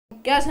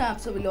कैसे हैं आप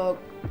सभी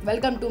लोग।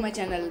 Welcome to my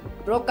channel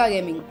Broca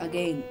gaming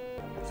again.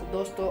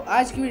 दोस्तों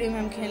आज की वीडियो में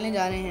हम खेलने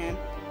जा रहे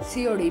हैं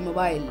COD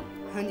मोबाइल।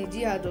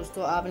 जी हाँ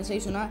दोस्तों, आपने सही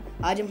सुना।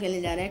 आज हम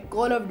खेलने जा रहे हैं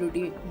कॉल ऑफ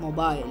ड्यूटी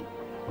मोबाइल।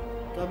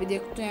 तो अभी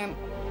देखते हैं,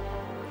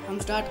 हम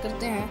स्टार्ट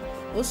करते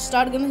हैं। उस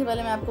स्टार्ट करने से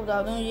पहले मैं आपको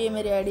बता दूँ, ये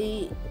मेरी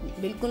आईडी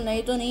बिल्कुल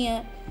नई तो नहीं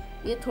है,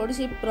 ये थोड़ी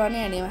सी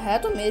पुरानी आईडी है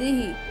तो मेरी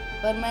ही,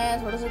 पर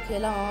मैं थोड़ा सा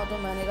खेला हुआ तो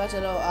मैंने कहा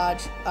चलो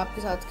आज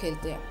आपके साथ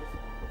खेलते हैं।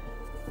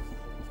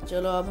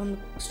 चलो अब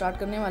हम स्टार्ट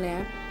करने वाले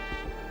हैं।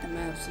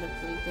 मैप सेलेक्ट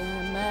करते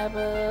हैं। मैप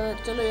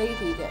चलो यही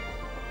ठीक है।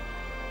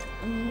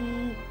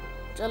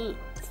 चल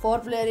 4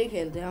 प्लेयर ही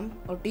खेलते हैं हम।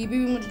 और TP भी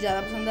मुझे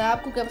ज़्यादा पसंद है।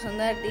 आपको क्या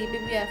पसंद है, TP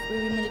भी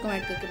FP भी मुझे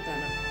कमेंट करके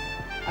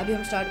बताना। अभी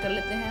हम स्टार्ट कर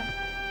लेते हैं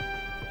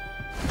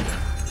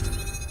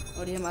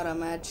और ये हमारा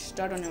मैच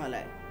स्टार्ट होने वाला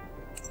है।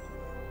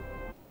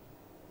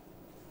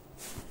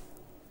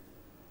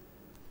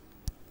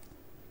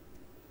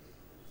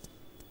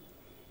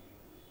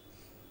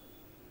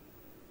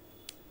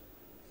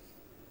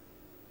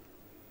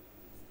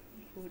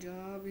 हो जा,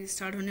 अभी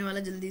स्टार्ट होने वाला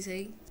जल्दी से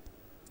ही।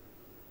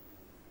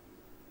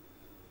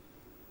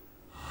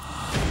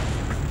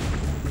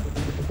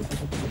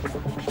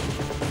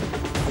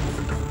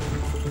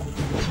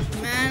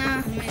 मैं ना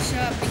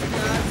हमेशा अपनी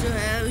क्लास जो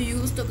है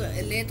यूज़ तो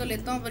ले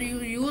लेता हूँ, पर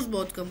यूज़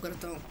बहुत कम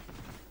करता हूँ।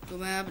 तो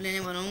मैं अब लेने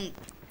वाला हूँ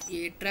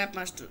ये ट्रैप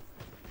मास्टर।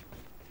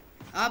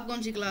 आप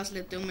कौन सी क्लास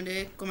लेते हो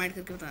मुझे कमेंट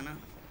करके बताना।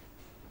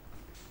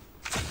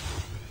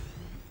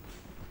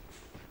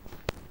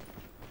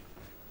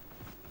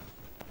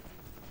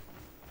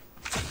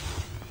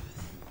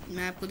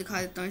 मैं आपको दिखा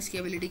देता हूँ इसकी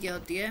एबिलिटी क्या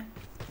होती है।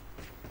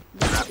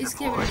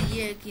 इसकी एबिलिटी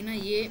ये है कि ना,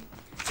 ये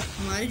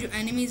हमारे जो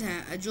एनिमीज़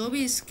हैं, जो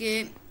भी इसके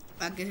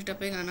आगे से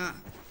टपेगा ना,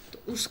 तो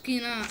उसकी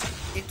ना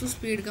एक तो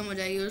स्पीड कम हो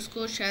जाएगी,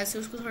 उसको शायद से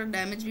उसको थोड़ा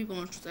डैमेज भी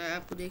पहुंचता है।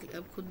 आपको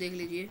अब खुद देख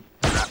लीजिए।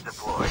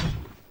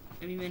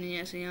 अभी मैंने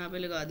ऐसे यहाँ पे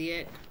लगा दिया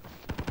है,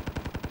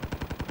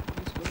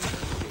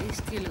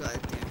 इसके लगा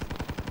देते हैं।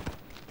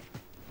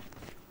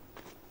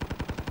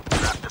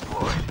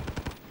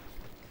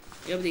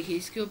 अब देखिए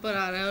इसके ऊपर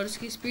आ रहा है और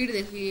इसकी स्पीड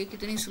देखिए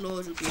कितनी स्लो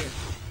हो चुकी है।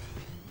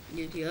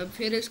 देखिए अब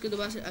फिर इसके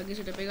दोबारा से आगे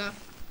से टपेगा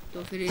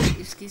तो फिर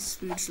इसकी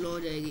स्पीड स्लो हो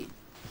जाएगी।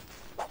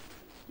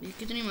 ये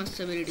कितनी मस्त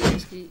एबिलिटी है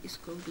इसकी।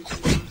 इसको पीछे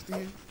समझते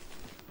हैं।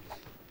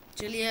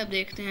 चलिए अब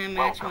देखते हैं,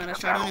 मैच हमारा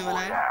स्टार्ट होने वाला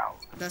है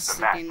 10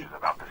 सेकेंड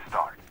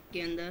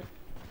के अंदर।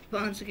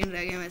 5 सेकेंड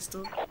रह गया मैच तो।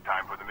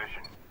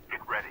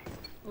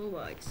 ओ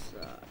भाई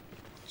साहब,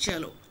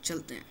 चलो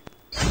चलते हैं।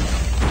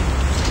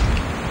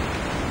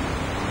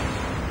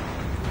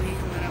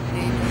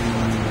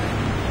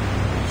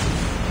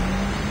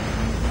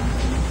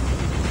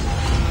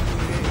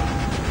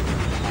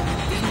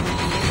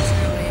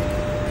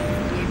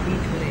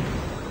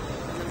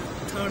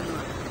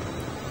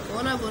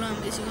 बोलो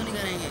हम किसी को नहीं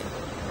करेंगे।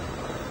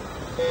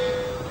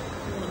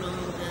 बोलो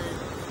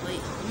भाई,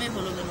 हमें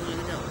फॉलो करने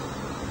लग जाओ,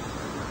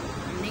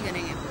 हम नहीं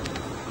करेंगे।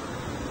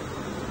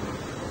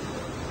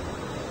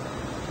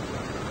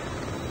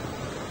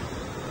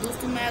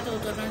 दोस्तों मैं तो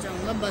उतरना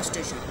चाहूँगा बस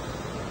स्टेशन,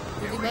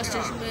 क्योंकि बस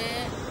स्टेशन पे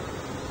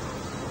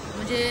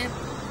मुझे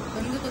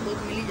बंदे तो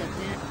बहुत मिल ही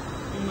जाते हैं,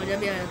 मज़ा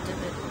भी आ जाता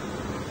है।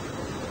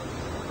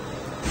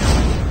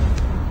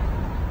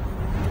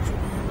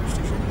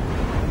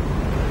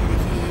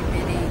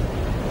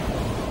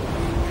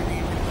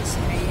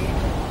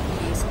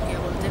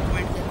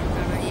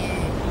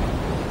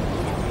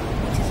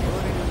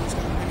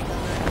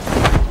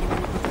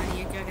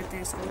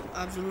 फिर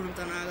आप ज़रूर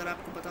बताना अगर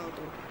आपको पता हो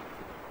तो।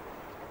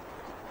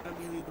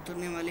 अभी हम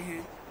उतरने वाले हैं।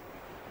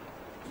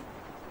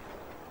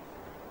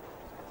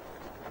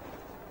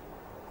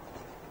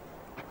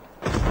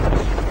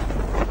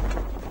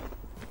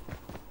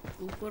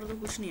 ऊपर तो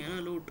कुछ नहीं है ना,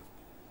 लूट।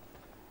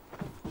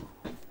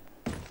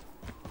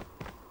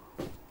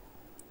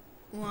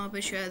 वहाँ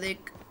पे शायद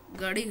एक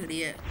गाड़ी खड़ी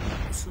है,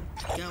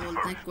 उसको क्या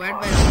बोलते हैं, क्वाड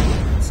बाइक।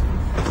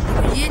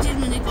 ये चीज़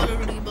मुझे कॉल ऑफ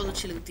ड्यूटी की बहुत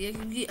अच्छी लगती है,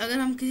 क्योंकि अगर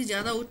हम किसी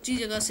ज़्यादा ऊंची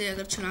जगह से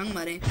अगर छलांग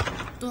मारें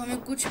तो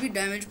हमें कुछ भी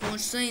डैमेज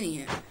पहुंचता ही नहीं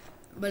है,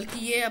 बल्कि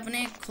ये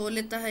अपने खोल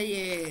लेता है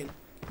ये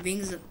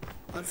विंग्स,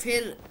 और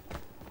फिर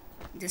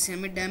जैसे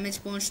हमें डैमेज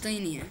पहुंचता ही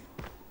नहीं है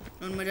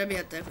और मज़ा भी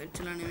आता है फिर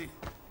चलाने में।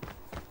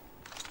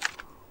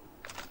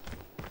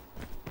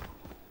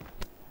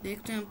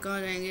 देखते हैं हम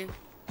कहाँ जाएंगे।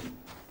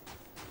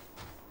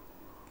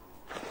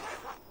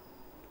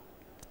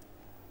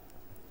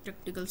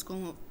 टैक्टिकल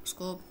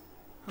स्कोप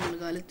हम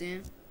लगा लेते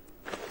हैं।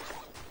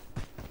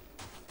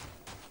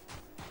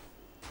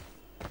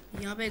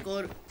 यहाँ पे एक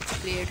और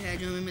क्रिएट है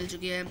जो हमें मिल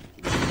चुकी है,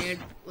 ग्रेनेड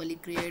वाली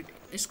क्रिएट।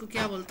 इसको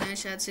क्या बोलते हैं,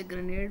 शायद से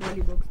ग्रेनेड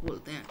वाली बॉक्स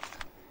बोलते हैं।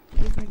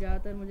 इसमें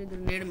ज़्यादातर मुझे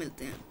ग्रेनेड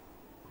मिलते हैं।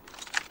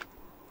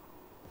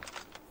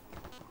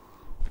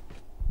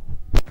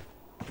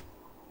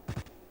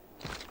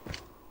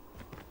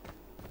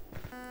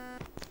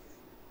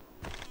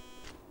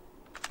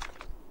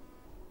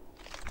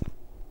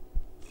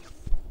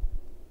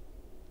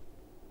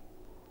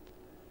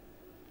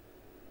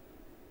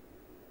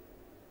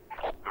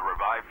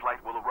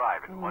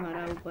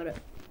 हमारा ऊपर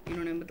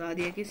इन्होंने बता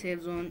दिया कि सेफ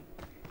जोन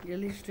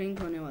जल्दी स्ट्रिंक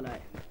होने वाला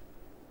है।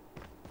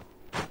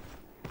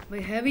 भाई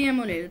हैवी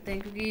एमो ले लेते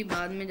हैं क्योंकि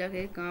बाद में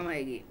जाके काम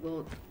आएगी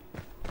बहुत।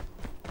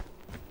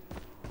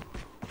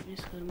 इस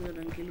घर में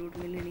रंग की लूट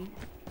मिली नहीं,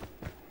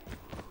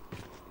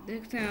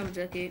 देखते हैं अब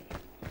जाके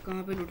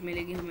कहाँ पे लूट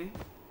मिलेगी हमें।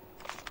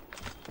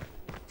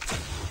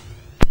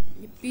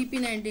 ये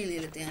PP-19 ले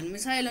लेते हैं।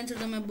 मिसाइल लॉन्चर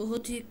तो मैं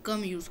बहुत ही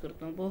कम यूज़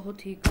करता हूँ,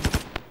 बहुत ही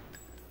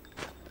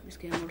कम।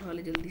 इसके हम उठा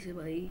ले जल्दी से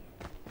भाई।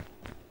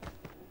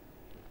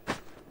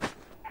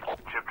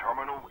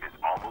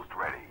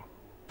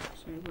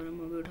 स्नाइपर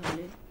हम भी उठा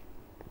ले।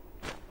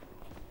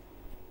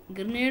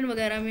 ग्रेनेड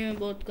वगैरह भी मैं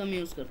बहुत कम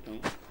यूज़ करता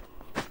हूँ।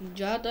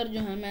 ज़्यादातर जो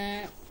है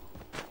मैं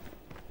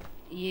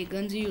ये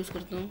गन्स ही यूज़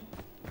करता हूँ,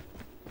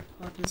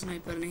 हाथ में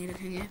स्नाइपर नहीं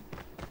रखेंगे।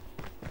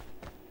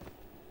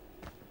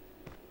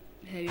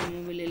 हैवी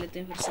एमो भी ले लेते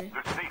हैं फिर से,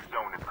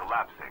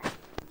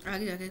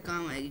 आगे जाके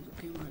काम आएगी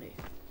क्योंकि हमारे।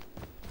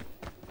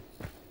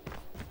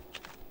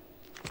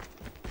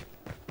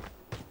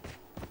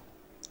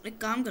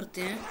 एक काम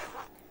करते हैं,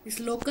 इस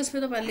लोकस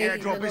पे तो पहले ही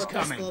लगा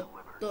होता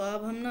स्कोप, तो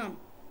अब हम ना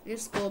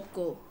इस स्कोप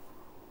को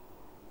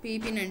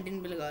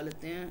PP-19 पे लगा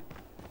लेते हैं।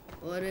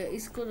 और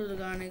इसको तो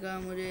लगाने का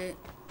मुझे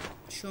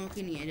शौक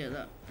ही नहीं है ज़्यादा,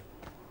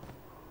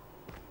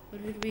 पर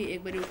फिर भी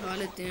एक बार उठा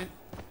लेते हैं।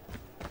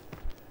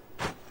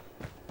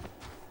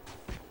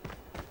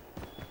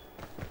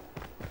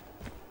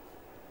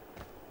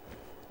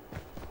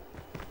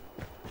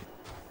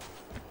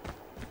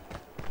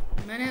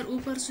 मैंने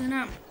ऊपर से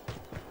ना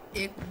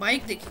एक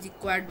बाइक देखी थी,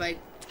 क्वाड बाइक।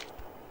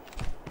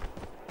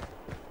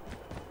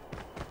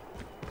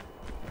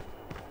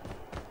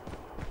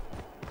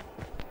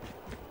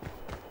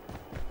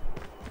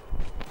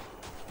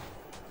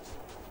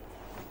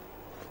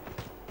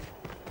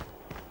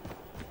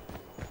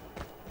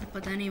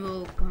 पता नहीं वो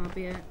कहाँ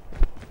पे है।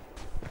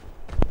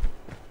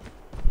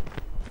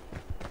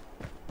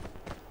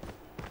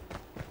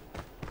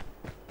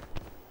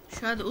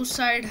 शायद उस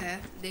साइड है,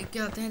 देख के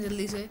आते हैं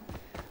जल्दी से।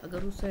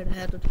 अगर उस साइड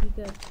है तो ठीक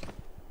है,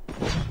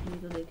 नहीं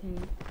तो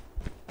देखेंगे।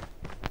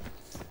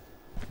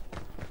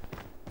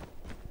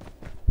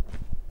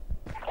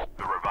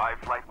 The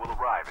revived flight will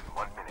arrive in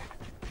 1 minute.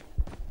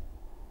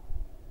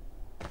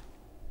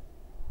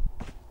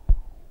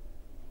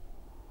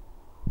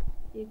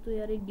 एक तो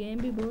यार ये गेम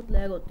भी बहुत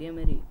लैग होती है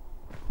मेरी,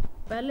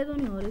 पहले तो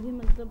नहीं हो रही थी,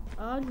 मतलब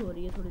आज हो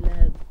रही है थोड़ी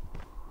लैग।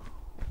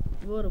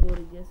 वो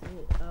रही जैसे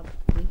आप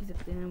देख ही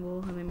सकते हैं, वो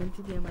हमें मिल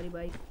चुकी है हमारी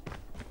बाइक।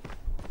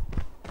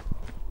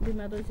 जी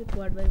मैं तो इसे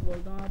क्वाड बाइक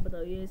बोलता हूँ, आप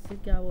बताइए इससे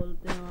क्या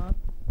बोलते हैं आप।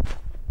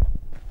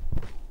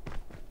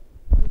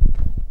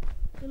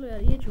 चलो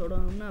यार ये छोड़ो,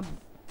 हम ना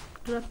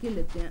ट्रक के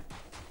लेते हैं,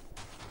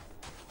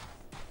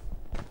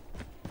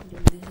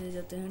 जल्दी से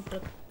जाते हैं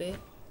ट्रक पे।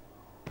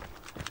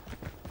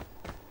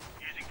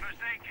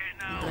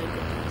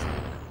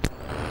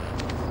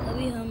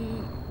 अभी हम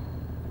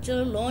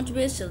चलो लॉन्च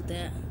बेस चलते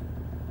हैं,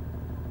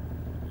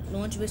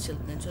 लॉन्च बेस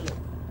चलते हैं चलो।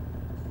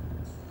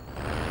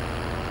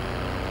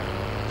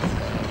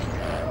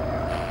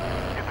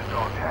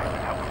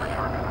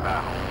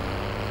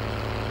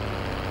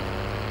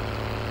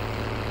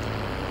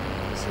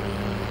 इसलिए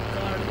हम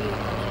कार्ड भी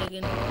उठाने लगे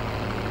ना,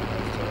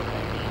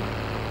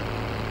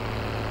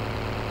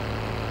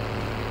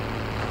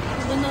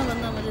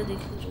 बंदा मुझे दिख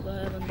चुका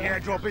है बंदा।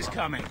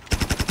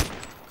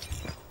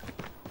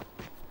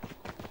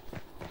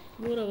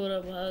 बुरा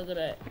भाग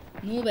रहा है,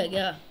 नूब है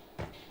क्या?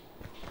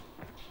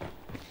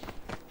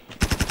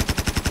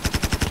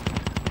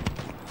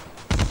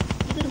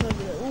 किधर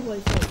भाग रहा है? ओ भाई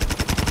साहब,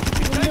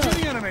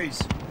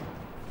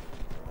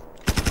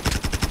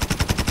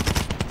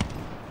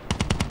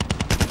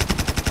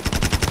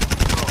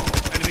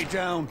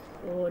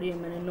 और ये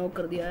मैंने नॉक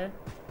कर दिया है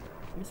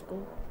इसको।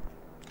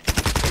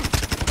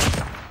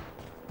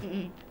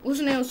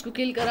 उसने उसको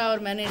किल करा और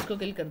मैंने इसको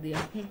किल कर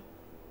दिया।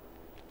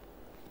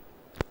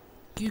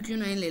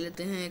 QQ9 ले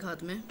लेते हैं एक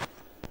हाथ में,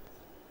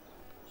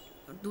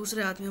 और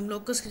दूसरे हाथ में हम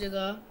लोकस की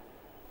जगह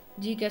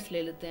G-कैस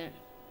ले लेते हैं।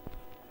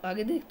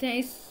 आगे देखते हैं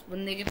इस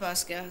बंदे के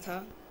पास क्या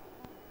था।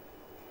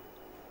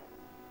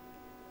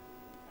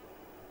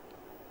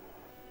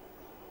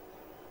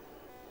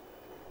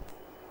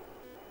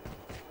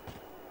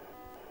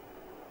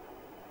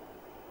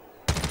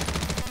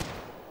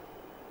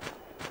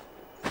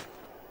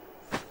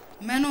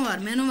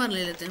 मैनोवार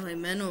ले लेते हैं भाई,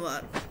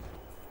 मैनोवार।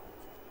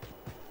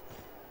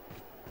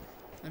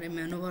 अरे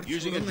मैनोवार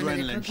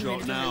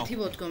थी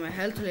बहुत कम है,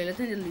 हेल्थ ले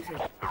लेते हैं जल्दी से।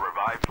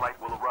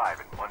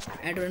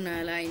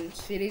 एड्रेनालाइन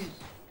सीरीज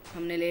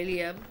हमने ले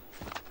लिया अब।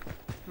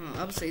 हाँ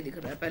अब सही दिख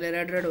रहा है, पहले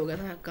रेड हो गया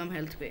था कम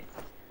हेल्थ पे।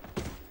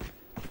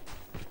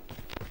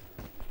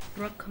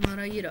 ट्रक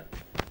हमारा ये रहा,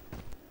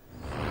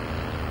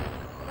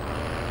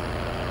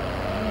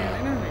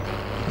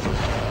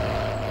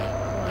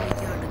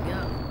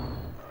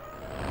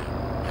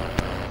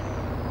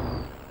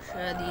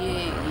 शायद ये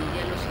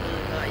येलो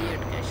कलर का ये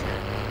अटका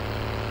शायद।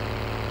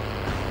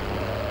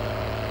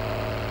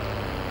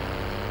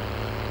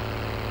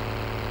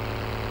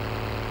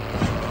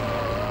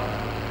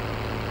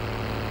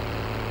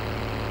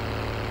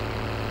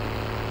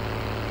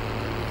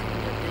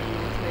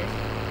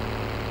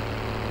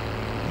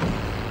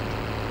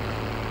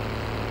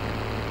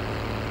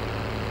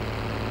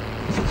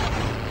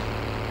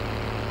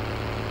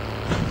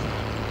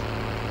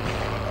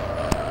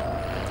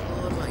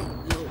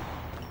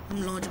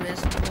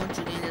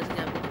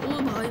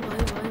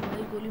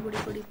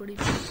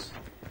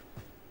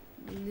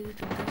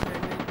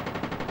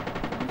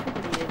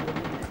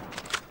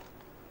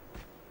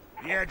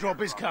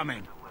 airdrop is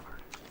coming.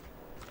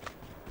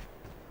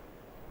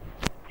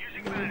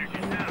 Using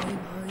bandages now.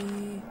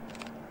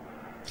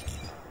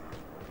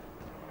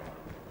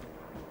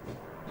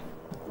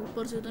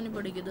 ऊपर से तो नहीं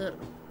पड़ी किधर?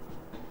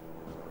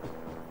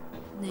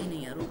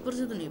 नहीं यार, ऊपर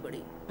से तो नहीं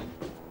पड़ी।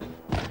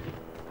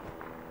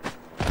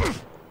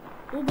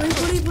 ओ भाई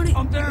पड़ी।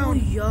 ओ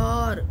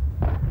यार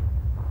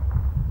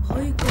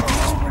भाई कहाँ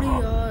से पड़ी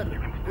यार?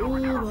 ओ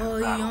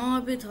भाई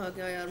यहाँ पे था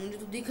क्या यार? मुझे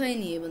तो दिखा ही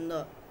नहीं है बंदा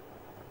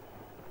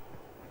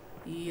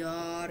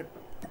यार।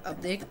 अब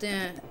देखते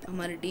हैं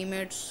हमारे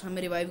टीममेट्स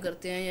हमें रिवाइव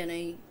करते हैं या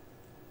नहीं।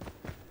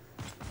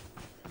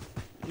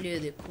 ये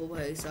देखो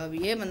भाई साहब,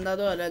 ये बंदा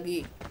तो अलग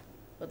ही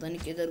पता नहीं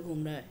किधर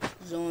घूम रहा है।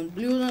 जोन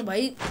ब्लू जोन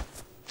भाई,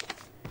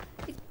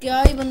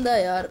 क्या ही बंदा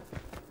है यार।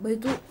 भाई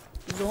तू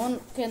जोन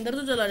के अंदर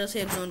तो चला जा,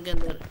 सेफ जोन के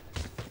अंदर।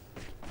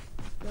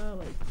 क्या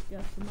भाई,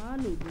 क्या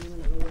सामान लूटने में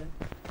लगा हुआ है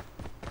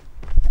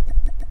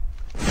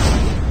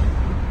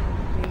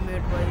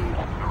टीममेट भाई।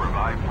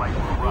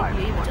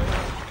 यही बचा था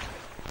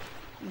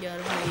यार।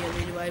 भाई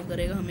अभी रिवाइव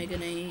करेगा हमें कि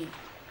नहीं?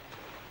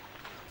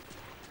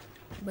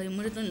 भाई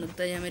मुझे तो नहीं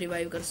लगता है हमें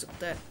रिवाइव कर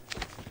सकता है,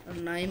 और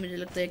ना ही मुझे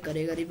लगता है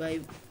करेगा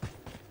रिवाइव।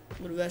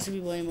 और वैसे भी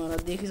भाई हमारा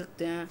देख ही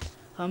सकते हैं,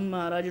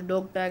 हमारा जो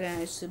डॉग टैग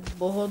है इससे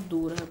बहुत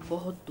दूर है,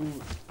 बहुत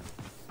दूर।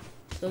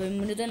 तो भाई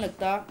मुझे तो नहीं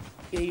लगता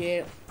कि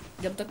ये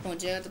जब तक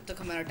पहुंचेगा तब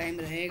तक हमारा टाइम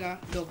रहेगा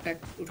डॉग टैग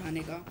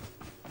उठाने का।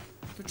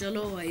 तो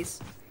चलो भाई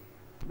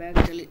बैग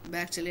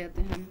चले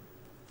आते हैं हम।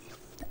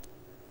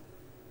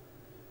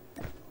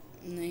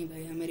 नहीं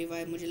भाई हमें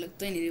रिवाइव मुझे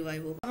लगता ही नहीं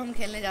रिवाइव होगा। हम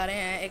खेलने जा रहे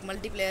हैं एक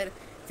मल्टीप्लेयर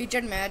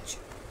फीचर्ड मैच।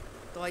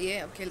 तो आइए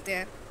अब खेलते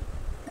हैं।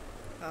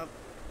 अब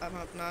हम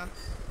अपना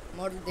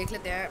मोड देख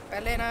लेते हैं।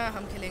 पहले ना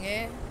हम खेलेंगे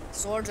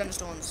स्वॉर्ड्स एंड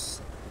स्टोन्स।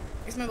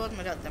 इसमें बहुत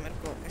मज़ा आता है मेरे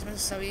को। इसमें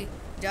सभी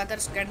ज़्यादातर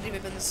सेकेंडरी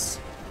वेपन्स,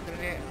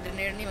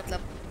 ग्रेनेड नहीं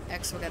मतलब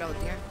एक्स वगैरह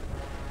होती हैं।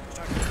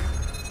 स्टार्ट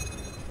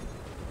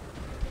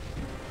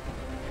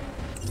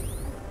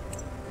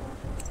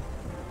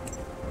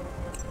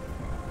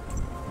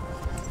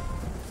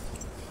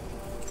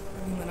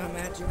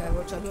मैच जो है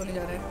वो चालू होने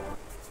जा रहा है।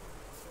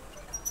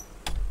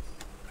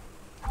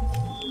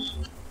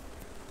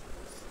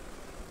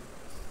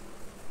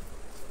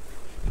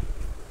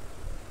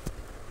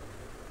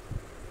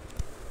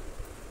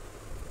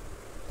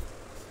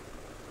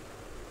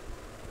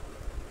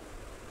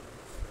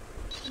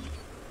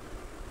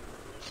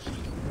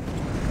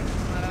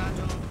 हमारा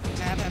जो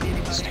मैप है अभी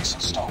दिखा रहे हैं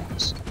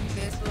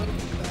फेसबुक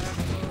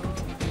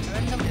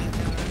रैंडम ले लेते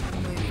हैं।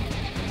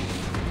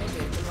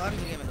 ओके तलवार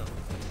मिल गया मैं तो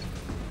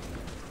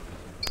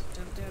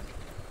चलते हैं।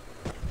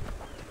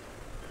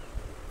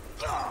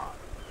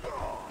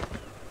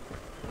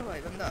 ओ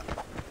भाई बंदा,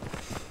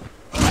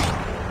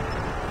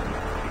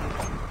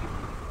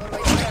 और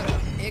भाई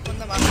एक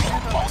बंदा मारते हैं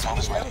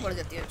तो स्पीड बढ़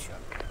जाती है। अच्छा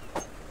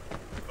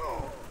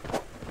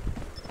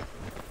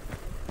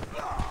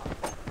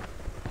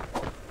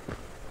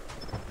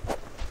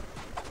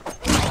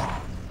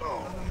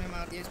हमने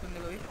मार दिया इस बंदे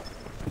को भी।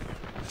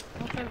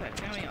 फिर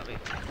बैठे हैं यहाँ पे।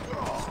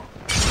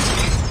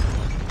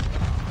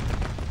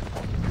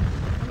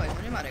 भाई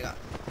मुझे मारेगा।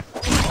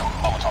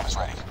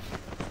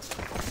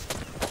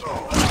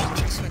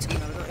 समझ गई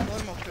मैं तो। एक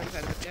और मॉकटेल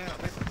फेंक देते हैं यहाँ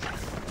पे।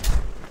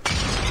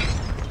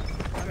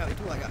 अभी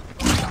तू आ जा।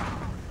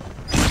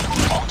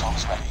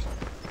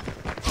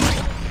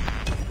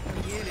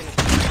 ये ले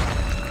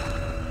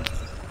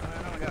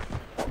ना मजा।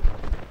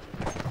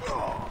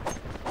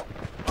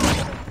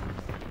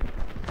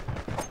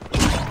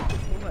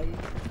 भाई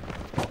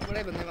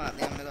बड़े बंदे मार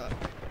दिए हमने तो।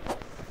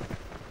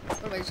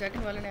 भाई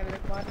सेकंड वाले ने अभी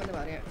तक 5 बंदे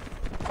मारे हैं।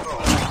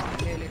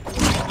 ले तो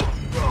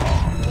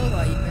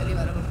भाई पहली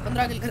बार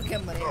 15 किल करके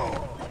हम मरे।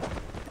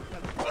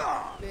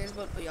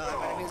 बेसबॉल यार,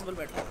 मैंने बेसबॉल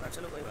बैट करना।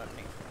 चलो कोई बात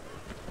नहीं।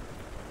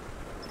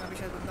 अभी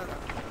शायद बंदा था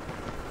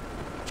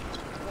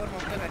और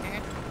मौके बैठे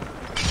हैं।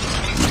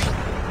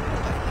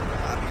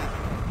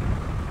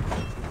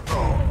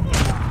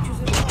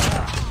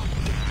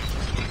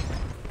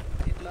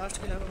 एक लास्ट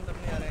किल हम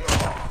करने जा रहे हैं।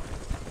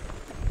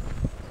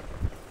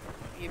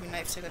 ये भी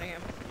नाइफ से करेंगे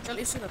हम। चल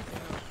इससे करते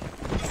हैं।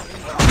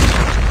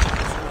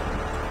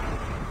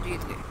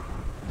 जीत गए।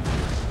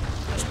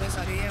 फर्स्ट प्लेस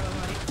आ गई है अब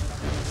हमारी।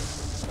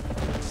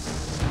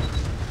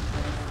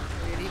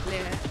 ये रिप्ले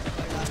है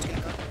और लास्ट किल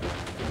का।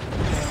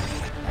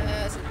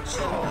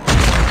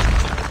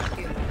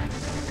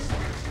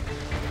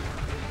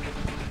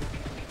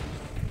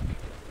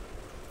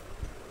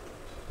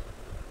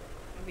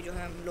 अभी जो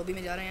है हम लॉबी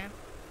में जा रहे हैं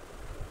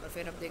और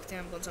फिर अब देखते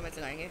हैं हम कौन सा मैच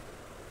लगाएंगे।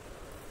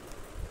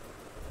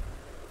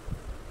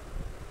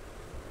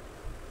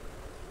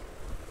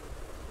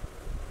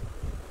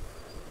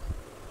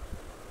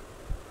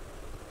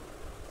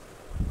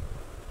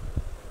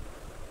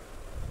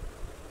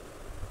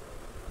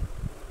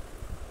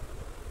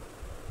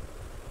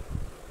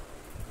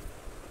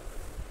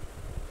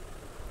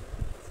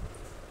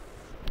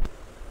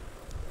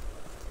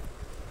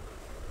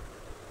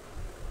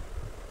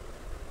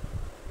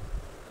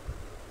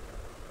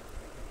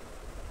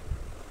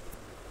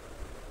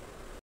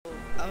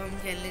 अब हम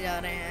खेलने जा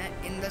रहे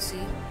हैं इन द सी।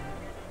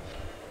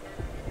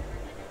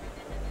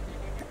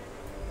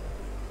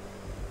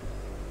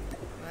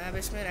 मैप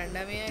इसमें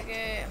रैंडम ही है कि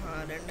हाँ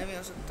रैंडम ही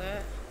हो सकता है,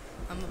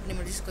 हम अपनी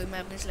मर्जी से कोई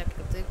मैप नहीं सेलेक्ट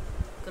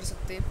कर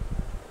सकते।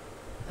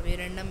 अब ये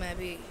रैंडम मैप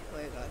ही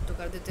होएगा, तो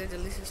कर देते हैं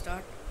जल्दी से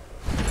स्टार्ट।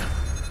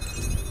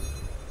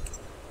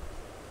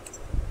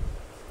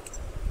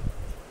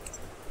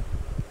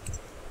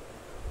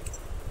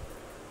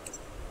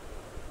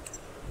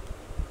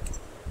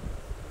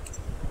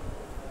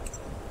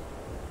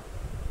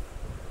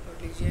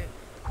 लीजिए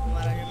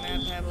हमारा जो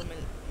मैप है वो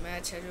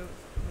मैच है जो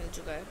मिल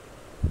चुका है,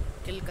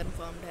 किल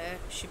कंफर्म्ड है,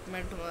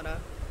 शिपमेंट हमारा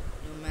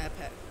जो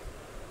मैप है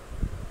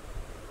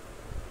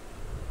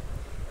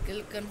किल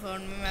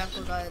कंफर्म में मैं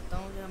आपको बता देता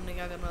हूँ कि हमने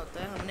क्या करना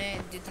होता है। हमने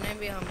जितने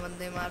भी हम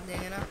बंदे मार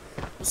देंगे ना,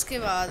 उसके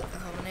बाद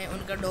हमने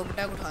उनका डॉग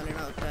टैग उठा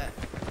लेना होता है,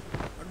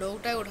 और डॉग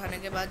टैग उठाने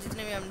के बाद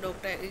जितने भी हम डॉग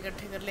टैग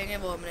इकट्ठे कर लेंगे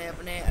वो हमने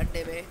अपने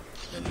अड्डे पे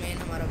जो मेन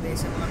हमारा बेस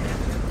है वहाँ पे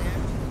रख देते हैं,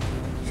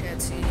 शायद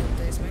सी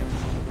होता है इसमें।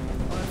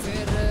 और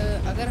फिर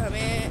अगर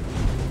हमें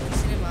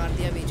किसी ने मार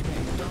दिया बीच में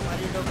तो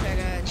हमारी डॉग टैग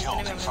है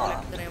जितने भी हमने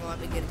कलेक्ट करें वहाँ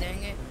पे गिर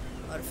जाएंगे,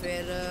 और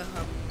फिर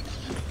हम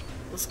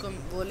उसको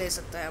वो ले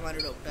सकता है हमारे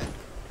डॉग टैग,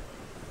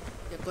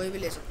 या कोई भी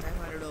ले सकता है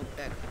हमारे डॉग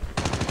टैग।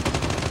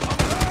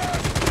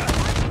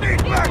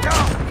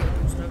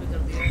 दूसरा भी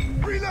कर दिया,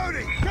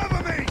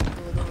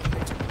 दो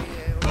हमने चक्की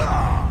है।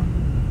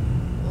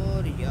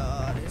 और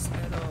यार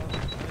इसने तो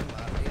हमें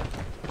मार दिया,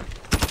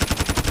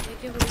 ठीक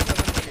है थोड़ी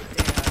खबर ले लेते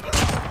हैं यार,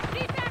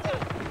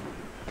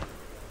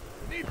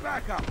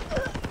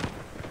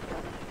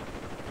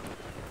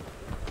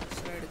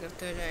 साइड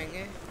करते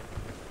जाएंगे।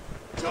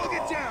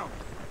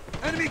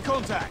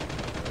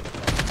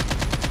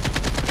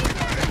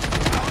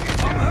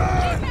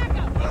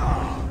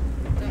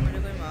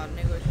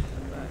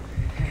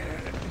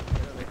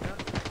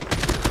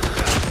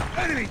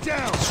 Enemy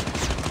down!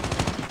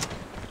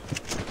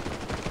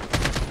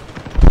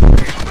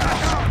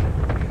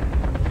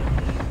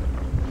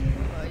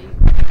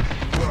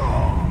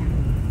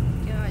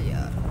 क्या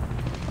यार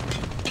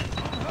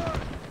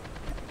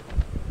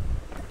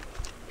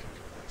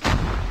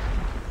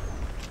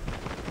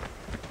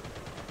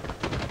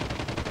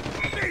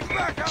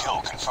Kill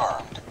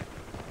confirmed.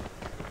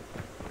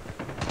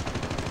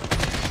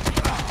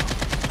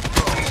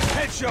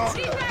 Headshot!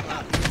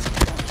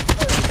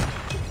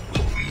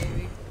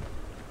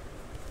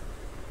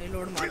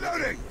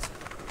 Reloading!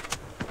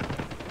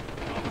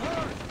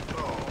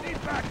 Need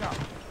backup!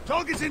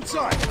 Target's in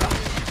sight!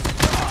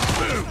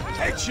 Boom!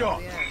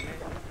 Headshot!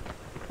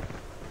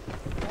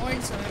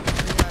 Points हमें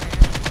मिलते जा रहे हैं।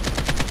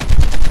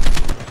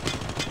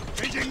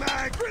 Changing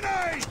mag!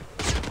 Grenade!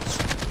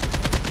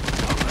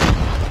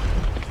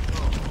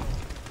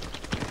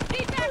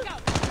 Need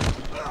backup!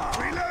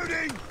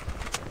 Reloading!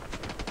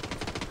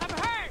 I'm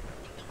hurt!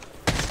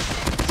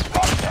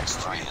 Rock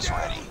X3 is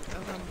ready.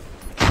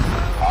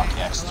 Rock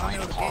X3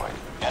 deployed.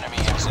 Enemy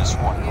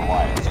XS-1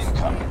 Goliath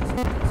incoming.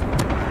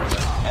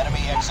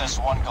 Enemy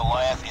XS-1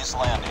 Goliath is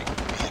landing.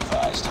 Be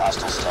advised,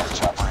 hostile stealth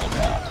chopper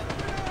inbound.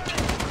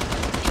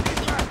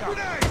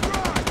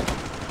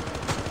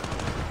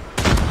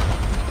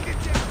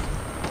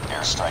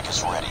 Airstrike is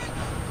ready.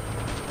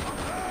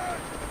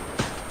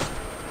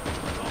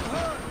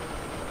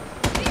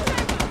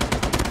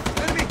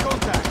 Enemy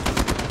contact.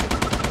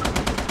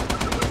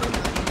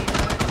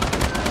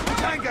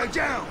 Tango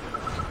down.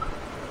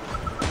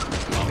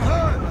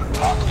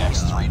 Rock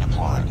X3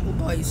 deployed. ओ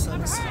भाई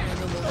साहब इसने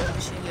तो बहुत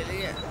machine ले ली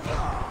है,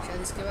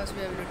 शायद इसके पास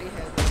भी एबिलिटी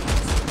है।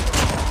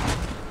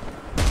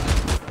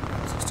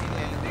 16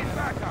 ले लेते हैं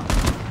यार,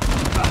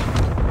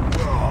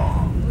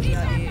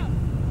 ये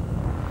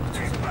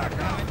चीज़ मार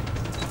रहा है।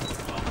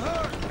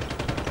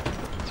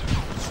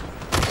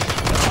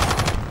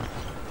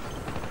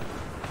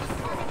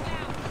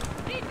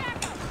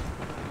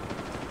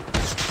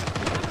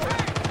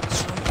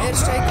 एयर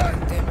स्ट्राइक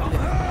करते हैं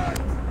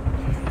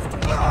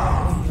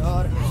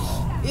यार,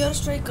 एयर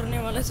स्ट्राइक करने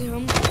वाले थे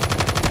हम।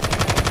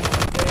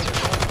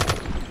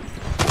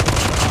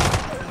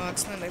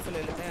 मार्क्समैन राइफल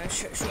ले लेते हैं,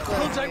 शुक्र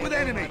है राइफल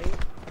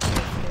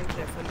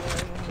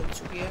मिल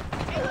चुकी है।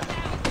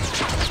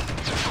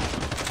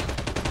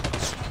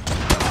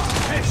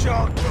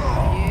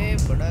 ये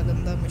बड़ा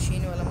गंदा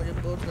मशीन वाला मुझे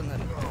बहुत गंदा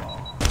लगता है।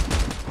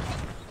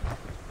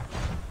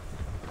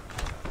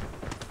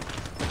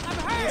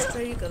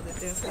 स्ट्राइक कर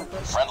देते हैं इसके ऊपर।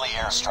 Friendly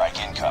airstrike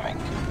incoming.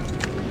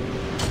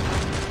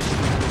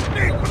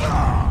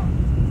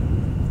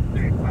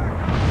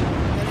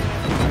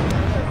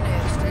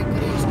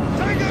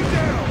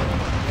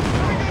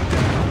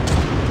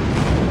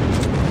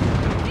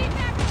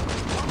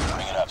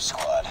 Bring it up,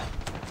 squad.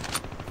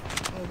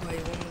 ओ भाई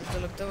वो मुझे तो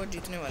लगता है वो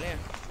जीतने वाले हैं।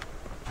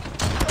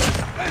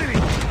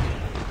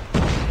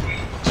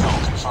 Kill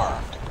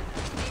confirmed.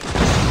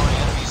 Destroy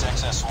enemy's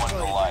XS-1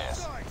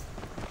 Goliath.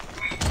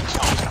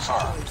 Kill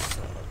confirmed.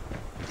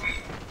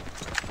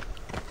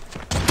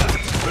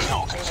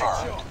 Kill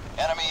confirmed.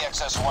 Enemy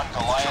XS-1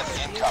 Goliath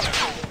incoming.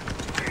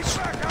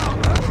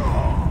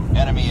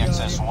 Enemy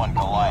XS-1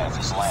 Goliath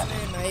is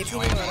landing.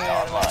 UAV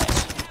online.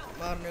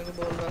 मारने को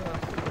बोल रहा था,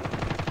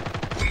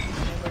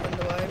 बटन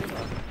दबाया भी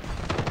था।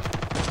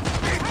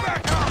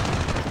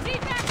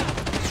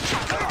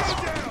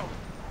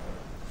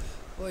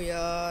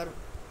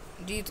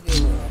 जीत गए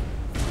वो।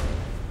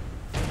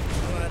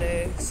 हमारे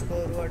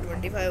स्कोर हुआ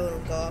 25 और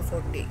उनका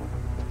 40।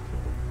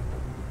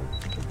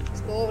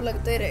 स्कोप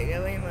लगता ही रह गया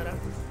भाई हमारा।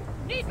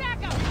 Need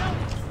backup.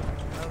 Reloading.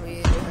 अब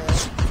ये जो है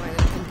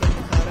फाइनल किल कर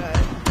दिखा रहा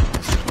है।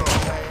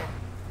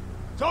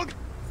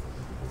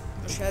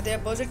 शायद ये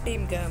अपोजिट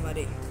टीम का है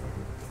हमारी।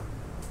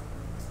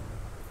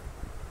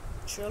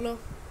 चलो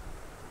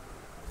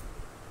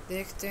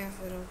देखते हैं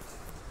फिर अब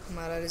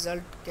हमारा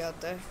रिज़ल्ट क्या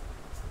आता है।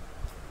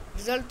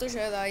 रिज़ल्ट तो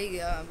शायद आ ही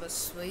गया, बस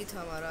वही था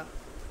हमारा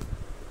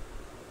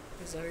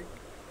रिज़ल्ट।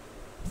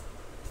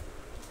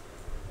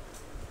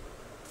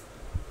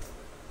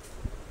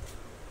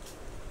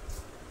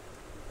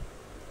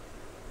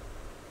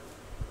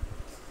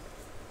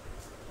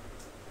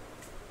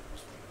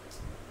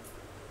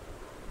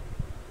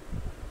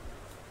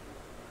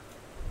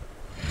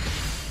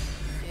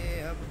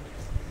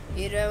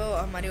 ये रहे वो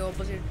हमारी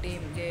ऑपोजिट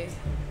टीम के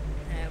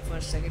हैं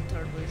फर्स्ट सेकंड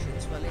थर्ड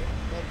पोजीशंस वाले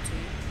top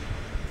 3।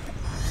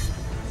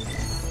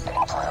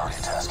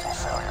 Priority tasking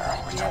failure.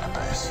 Return to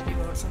base.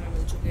 Rewards हमें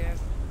मिल चुके हैं।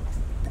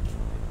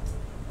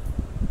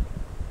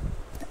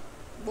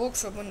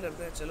 बॉक्स ओपन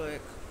करते हैं। चलो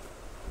एक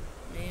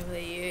नहीं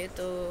भाई, ये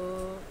तो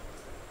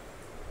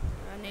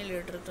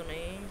एनिलेटर तो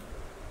नहीं।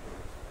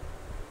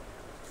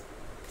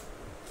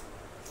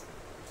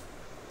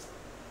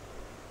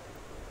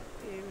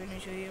 ये भी नहीं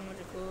चाहिए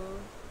मुझको।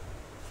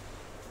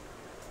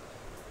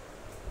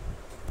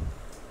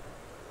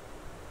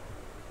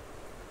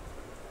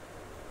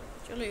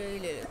 चलो यही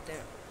ले लेते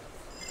हैं।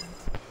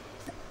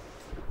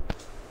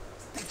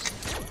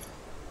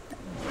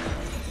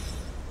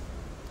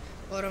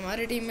 और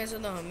हमारी टीम में से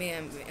तो हम ही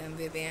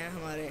MVP हैं।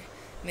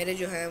 मेरे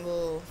जो हैं वो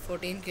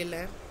 14 किल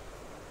हैं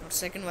और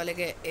सेकंड वाले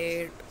के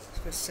 8,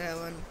 फिर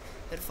 7,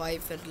 फिर 5,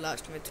 फिर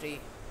लास्ट में 3।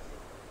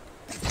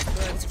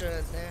 तो एक्स्ट्रा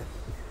रहते हैं।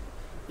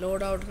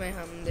 लोड आउट में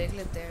हम देख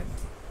लेते हैं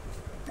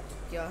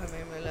क्या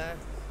हमें मिला है।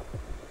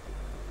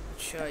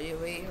 अच्छा ये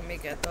वही हमें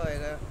कहता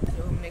होएगा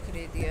जो हमने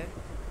खरीदी है,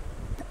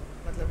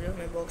 मतलब जो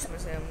हमें बॉक्स में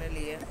से हमने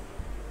लिया है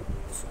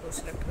उसको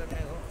सिलेक्ट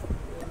करने को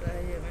बोल रहा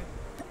है ये हमें।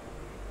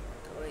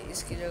 तो भाई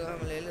इसकी जगह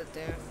हम ले लेते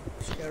हैं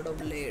शैडो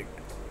ब्लेड।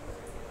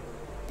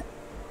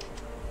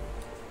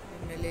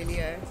 हमने ले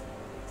लिया है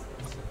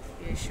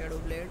ये शैडो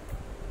ब्लेड।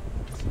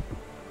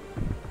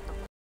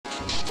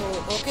 तो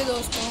ओके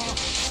दोस्तों,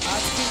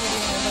 आज की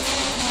वीडियो में बस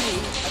इतना ही।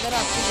 अगर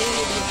आपको ये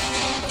वीडियो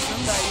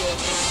पसंद आई हो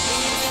तो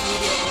प्लीज़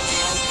वीडियो को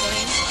लाइक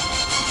करें,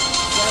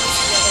 ज़्यादा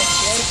से ज़्यादा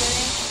शेयर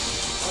करें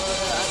और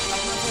अपना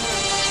वीडियो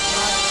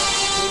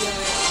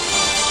में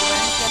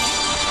कमेंट करें।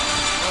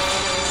 और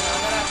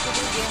अगर आपको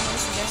कोई गेम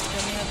सजेस्ट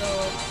करनी है तो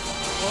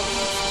वो भी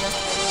सजेस्ट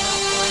करना,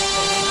 कमेंट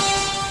करना।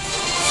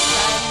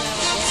 शायद मैं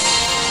वो गेम खेल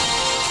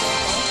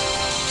पाऊँ।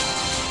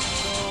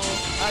 तो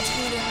आज की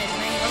वीडियो में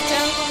इतना ही और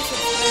चैनल को भी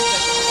सब्सक्राइब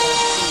कर दें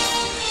प्लीज़।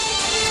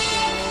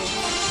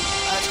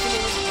 आज के लिए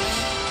बस इतना ही।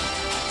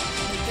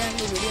 मिलते हैं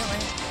अगली वीडियो में।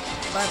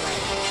 Bye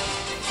bye.